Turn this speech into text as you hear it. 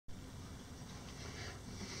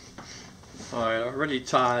Alright, I already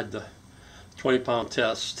tied the 20-pound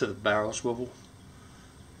test to the barrel swivel,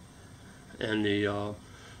 and the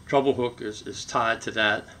treble hook is tied to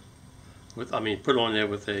that with, put on there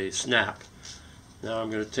with a snap. Now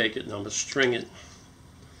I'm going to take it and I'm going to string it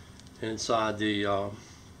inside the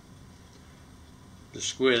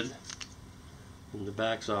squid in the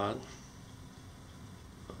backside.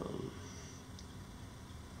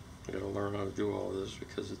 I got to learn how to do all this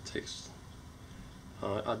because it takes.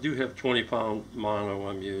 I do have 20-pound mono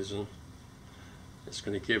I'm using. It's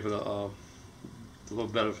going to give it a little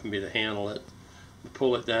better for me to handle it.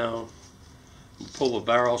 Pull it down, pull the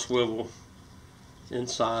barrel swivel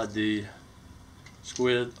inside the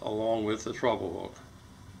squid along with the treble hook.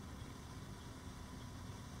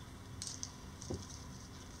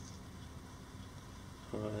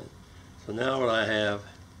 Alright, so now what I have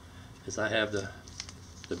is I have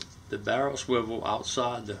the barrel swivel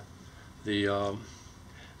outside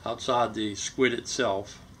outside the squid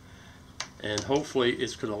itself, and hopefully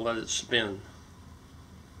it's going to let it spin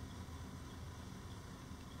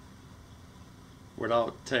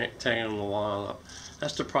without tangling the line up.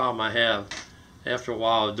 That's the problem I have after a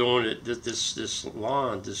while of doing it. This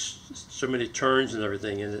line, so many turns and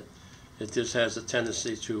everything in it, it just has a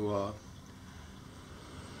tendency to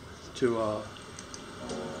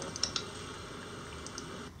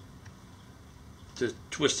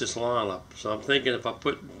twist this line up. So I'm thinking if I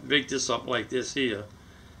rig this up like this here,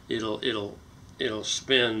 it'll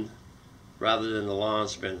spin rather than the line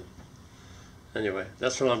spinning. Anyway,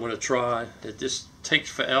 that's what I'm going to try. It just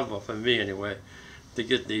takes forever for me anyway to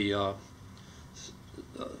get the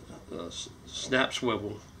snap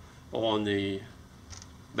swivel on the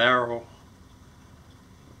barrel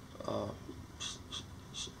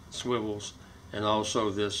swivels, and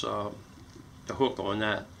also this the hook on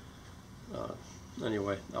that.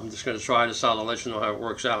 Anyway, I'm just going to try this out. I'll let you know how it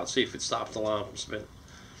works out, see if it stops the line from spinning.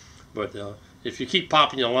 But if you keep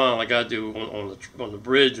popping your line like I do on the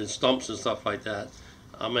bridge and stumps and stuff like that,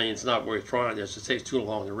 it's not worth trying this. It takes too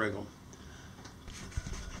long to rig them.